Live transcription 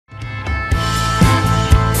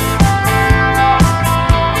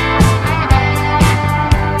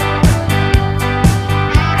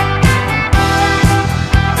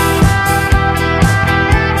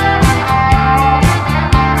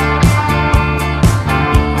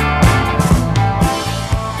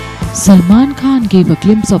Salman Khan gave a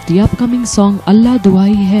glimpse of the upcoming song Allah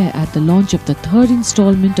Duhai Hai at the launch of the third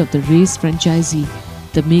installment of the Race franchisee.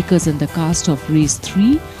 The makers and the cast of Race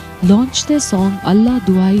 3 launched their song Allah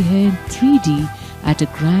Duhai Hai in 3D at a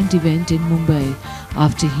grand event in Mumbai.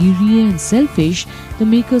 After Hiriye and Selfish, the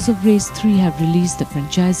makers of Race 3 have released the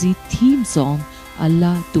franchisee theme song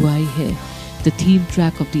Allah Duhai Hai. The theme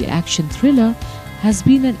track of the action thriller has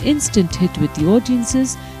been an instant hit with the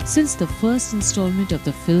audiences since the first installment of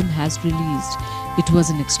the film has released. It was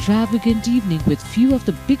an extravagant evening with few of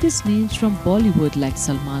the biggest names from Bollywood like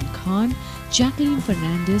Salman Khan, Jacqueline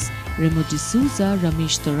Fernandez, Remo D'Souza,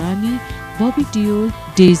 Ramesh Taurani, Bobby Deol,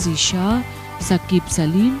 Daisy Shah, Saqib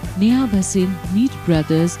Salim, Neha Bhasin, Meet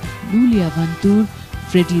Brothers, Lulia Vantur,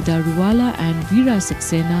 Freddie Daruwala and Veera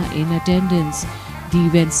Saxena in attendance. The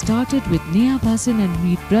event started with Neha Bhasin and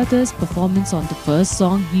Meet Brothers' performance on the first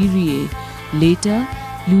song Hiriye. Later,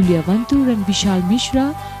 Lulia Vantur and Vishal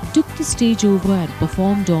Mishra took the stage over and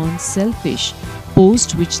performed on Selfish,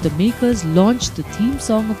 post which the makers launched the theme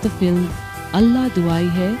song of the film Allah Duhai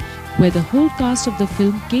Hai, where the whole cast of the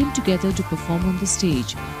film came together to perform on the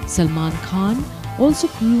stage. Salman Khan also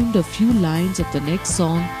crooned a few lines of the next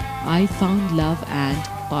song I Found Love and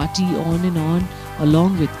Party On and On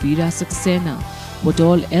along with Veera Saxena. What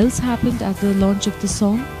all else happened at the launch of the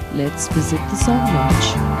song? Let's visit the song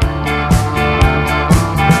launch.